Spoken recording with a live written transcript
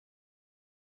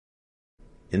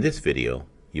In this video,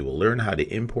 you will learn how to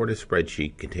import a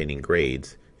spreadsheet containing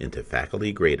grades into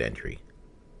faculty grade entry.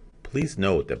 Please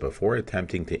note that before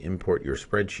attempting to import your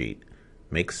spreadsheet,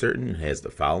 make certain it has the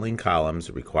following columns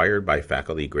required by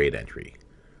faculty grade entry.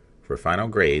 For final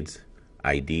grades,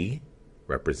 ID,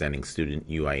 representing student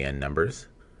UIN numbers,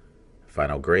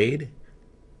 final grade,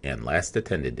 and last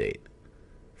attended date.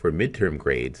 For midterm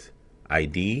grades,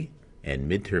 ID and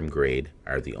midterm grade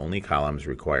are the only columns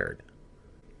required.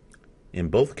 In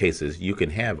both cases, you can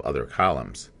have other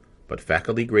columns, but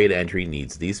faculty grade entry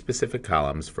needs these specific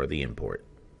columns for the import.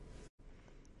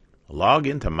 Log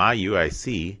into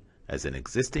MyUIC as an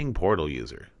existing portal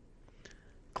user.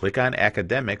 Click on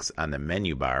Academics on the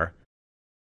menu bar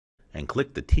and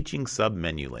click the Teaching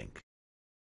sub-menu link.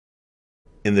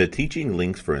 In the Teaching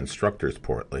Links for Instructors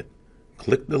portlet,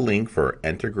 click the link for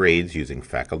Enter Grades using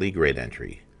Faculty Grade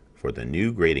Entry for the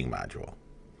new grading module.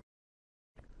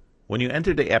 When you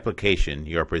enter the application,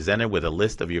 you are presented with a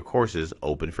list of your courses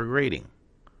open for grading.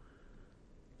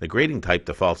 The grading type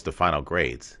defaults to Final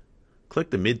Grades. Click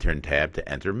the Midterm tab to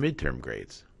enter midterm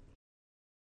grades.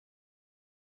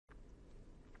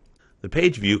 The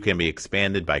page view can be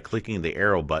expanded by clicking the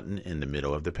arrow button in the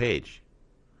middle of the page.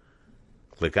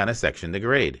 Click on a section to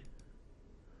grade.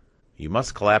 You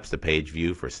must collapse the page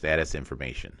view for status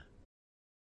information.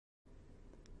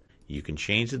 You can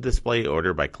change the display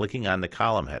order by clicking on the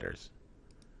column headers.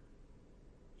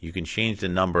 You can change the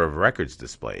number of records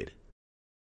displayed.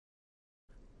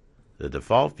 The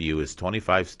default view is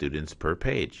 25 students per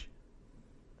page.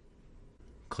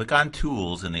 Click on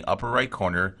Tools in the upper right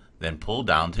corner, then pull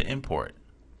down to Import.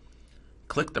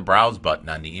 Click the Browse button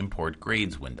on the Import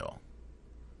Grades window.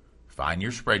 Find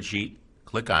your spreadsheet,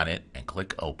 click on it, and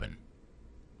click Open.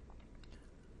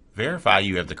 Verify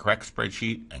you have the correct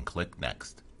spreadsheet and click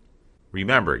Next.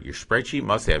 Remember, your spreadsheet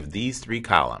must have these three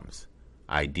columns: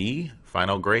 ID,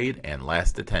 final grade, and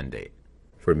last attend date.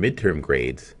 For midterm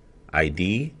grades,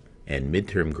 ID and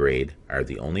midterm grade are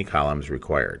the only columns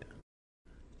required.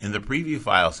 In the Preview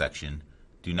File section,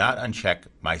 do not uncheck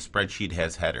My Spreadsheet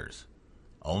Has Headers.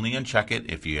 Only uncheck it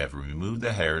if you have removed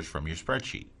the headers from your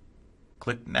spreadsheet.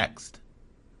 Click Next.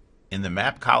 In the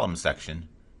Map Column section,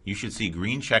 you should see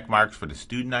green check marks for the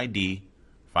student ID,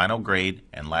 final grade,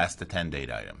 and last attend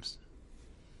date items.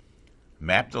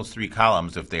 Map those three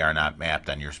columns if they are not mapped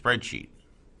on your spreadsheet.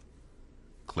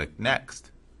 Click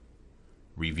Next.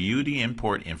 Review the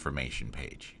Import Information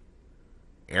page.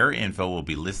 Error info will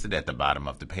be listed at the bottom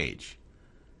of the page.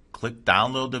 Click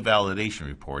Download the Validation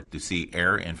Report to see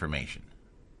error information.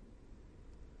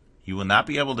 You will not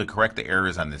be able to correct the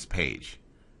errors on this page.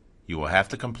 You will have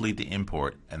to complete the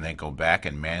import and then go back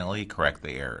and manually correct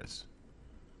the errors.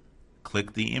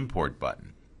 Click the Import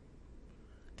button.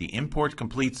 The Import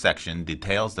Complete section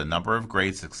details the number of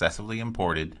grades successfully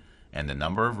imported and the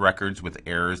number of records with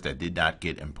errors that did not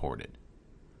get imported.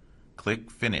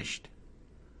 Click Finished.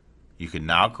 You can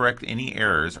now correct any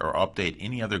errors or update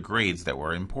any other grades that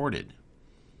were imported.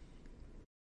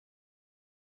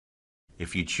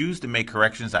 If you choose to make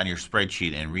corrections on your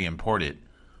spreadsheet and re-import it,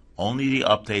 only the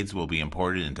updates will be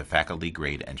imported into faculty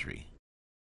grade entry.